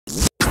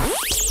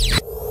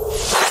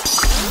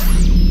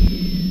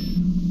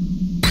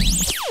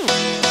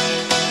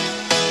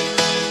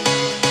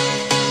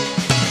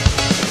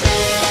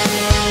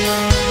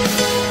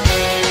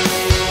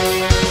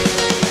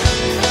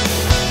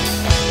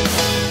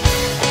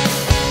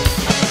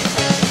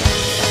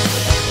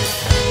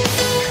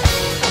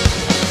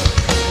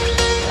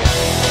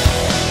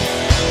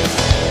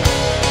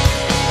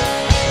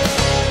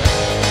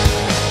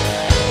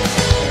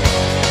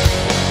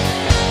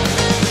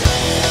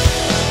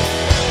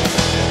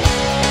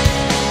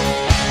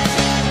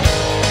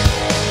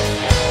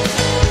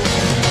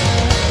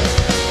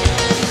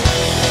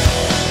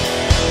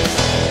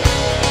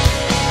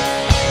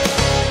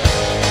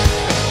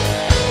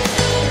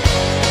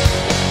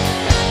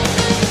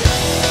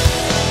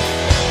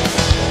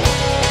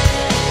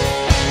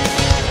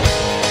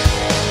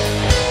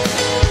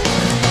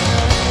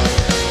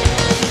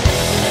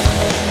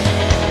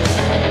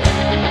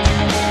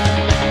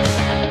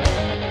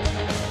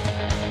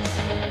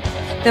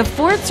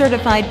Ford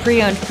Certified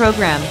Pre-Owned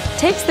program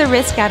takes the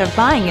risk out of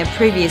buying a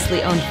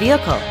previously owned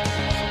vehicle.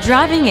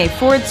 Driving a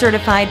Ford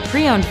Certified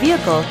Pre-Owned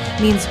vehicle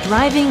means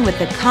driving with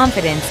the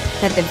confidence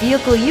that the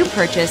vehicle you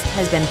purchased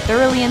has been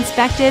thoroughly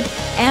inspected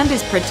and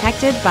is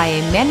protected by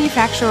a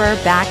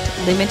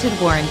manufacturer-backed limited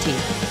warranty.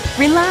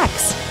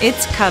 Relax,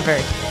 it's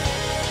covered.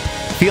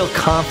 Feel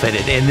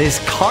confident in this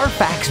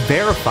Carfax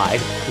verified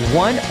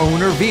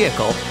one-owner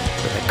vehicle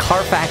with a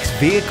Carfax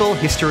Vehicle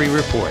History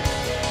Report.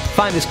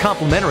 Find this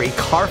complimentary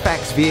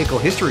Carfax Vehicle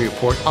History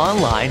Report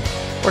online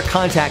or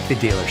contact the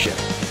dealership.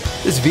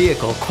 This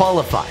vehicle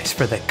qualifies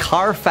for the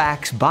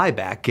Carfax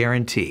Buyback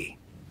Guarantee.